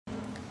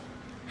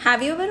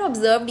Have you ever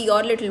observed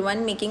your little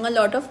one making a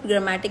lot of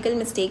grammatical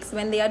mistakes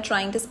when they are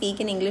trying to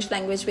speak in English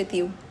language with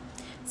you?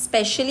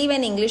 Especially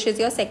when English is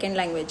your second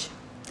language.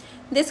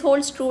 This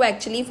holds true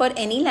actually for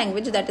any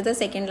language that is a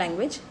second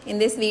language. In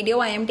this video,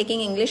 I am taking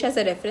English as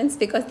a reference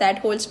because that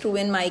holds true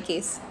in my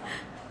case.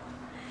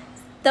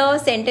 The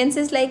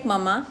sentences like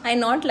Mama, I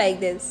not like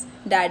this.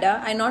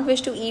 Dada, I not wish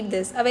to eat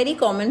this are very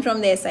common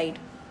from their side.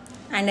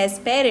 And as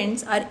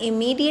parents, our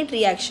immediate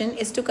reaction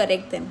is to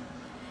correct them.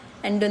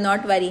 And do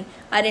not worry,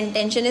 our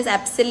intention is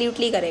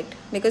absolutely correct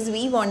because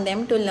we want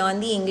them to learn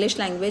the English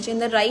language in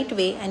the right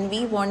way and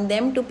we want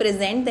them to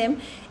present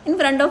them in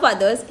front of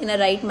others in a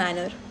right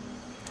manner.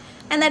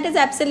 And that is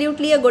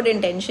absolutely a good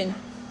intention.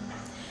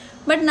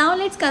 But now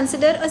let's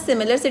consider a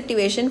similar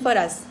situation for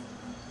us.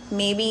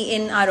 Maybe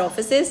in our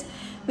offices,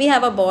 we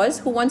have a boss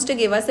who wants to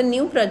give us a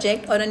new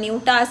project or a new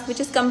task which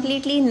is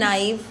completely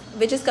naive,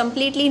 which is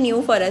completely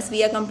new for us.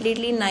 We are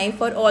completely naive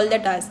for all the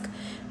tasks.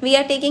 We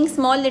are taking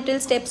small little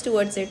steps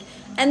towards it.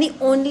 And the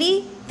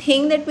only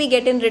thing that we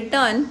get in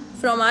return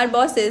from our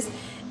bosses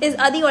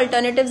are the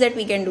alternatives that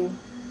we can do.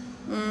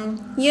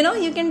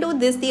 You can do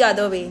this the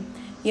other way.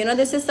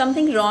 This is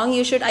something wrong.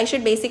 I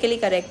should basically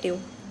correct you.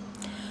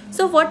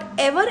 So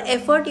whatever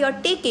effort you're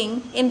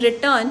taking, in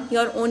return,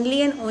 you're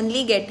only and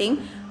only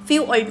getting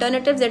few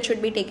alternatives that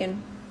should be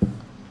taken.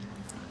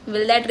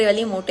 Will that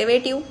really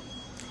motivate you?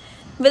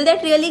 Will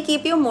that really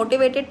keep you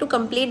motivated to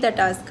complete the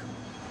task?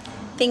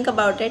 Think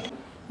about it.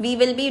 We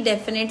will be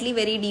definitely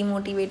very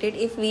demotivated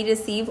if we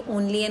receive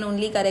only and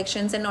only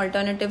corrections and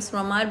alternatives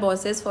from our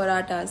bosses for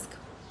our task.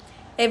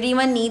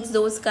 Everyone needs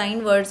those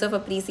kind words of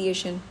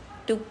appreciation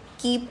to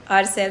keep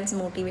ourselves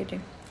motivated.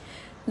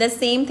 The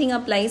same thing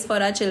applies for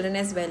our children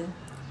as well.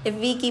 If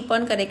we keep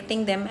on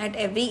correcting them at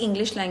every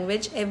English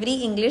language, every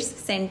English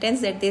sentence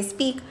that they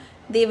speak,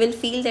 they will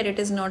feel that it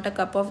is not a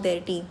cup of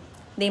their tea.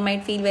 They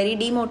might feel very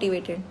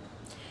demotivated.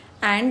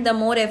 And the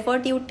more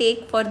effort you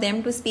take for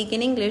them to speak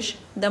in English,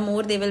 the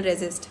more they will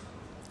resist.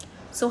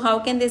 So how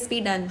can this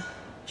be done?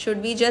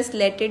 Should we just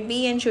let it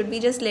be and should we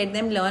just let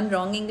them learn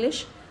wrong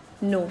English?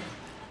 No.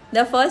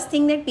 The first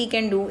thing that we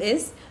can do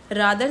is,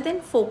 rather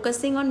than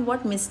focusing on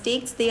what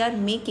mistakes they are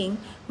making,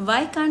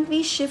 why can't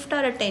we shift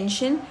our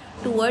attention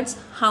towards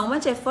how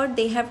much effort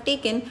they have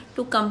taken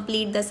to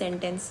complete the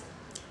sentence?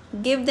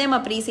 Give them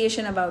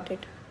appreciation about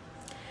it.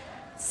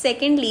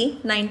 Secondly,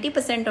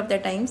 90% of the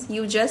times,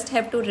 you just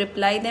have to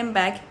reply them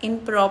back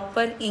in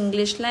proper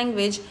English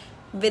language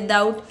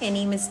without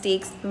any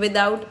mistakes,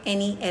 without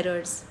any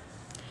errors.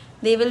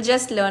 They will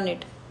just learn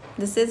it.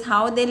 This is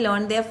how they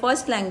learn their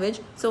first language,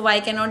 so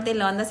why cannot they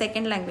learn the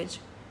second language?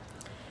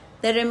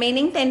 The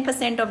remaining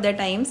 10% of the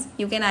times,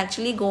 you can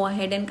actually go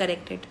ahead and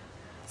correct it.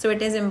 So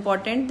it is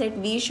important that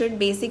we should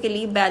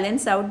basically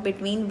balance out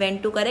between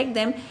when to correct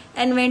them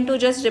and when to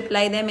just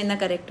reply them in a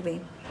correct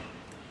way.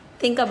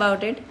 Think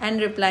about it and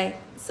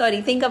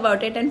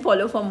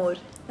follow for more.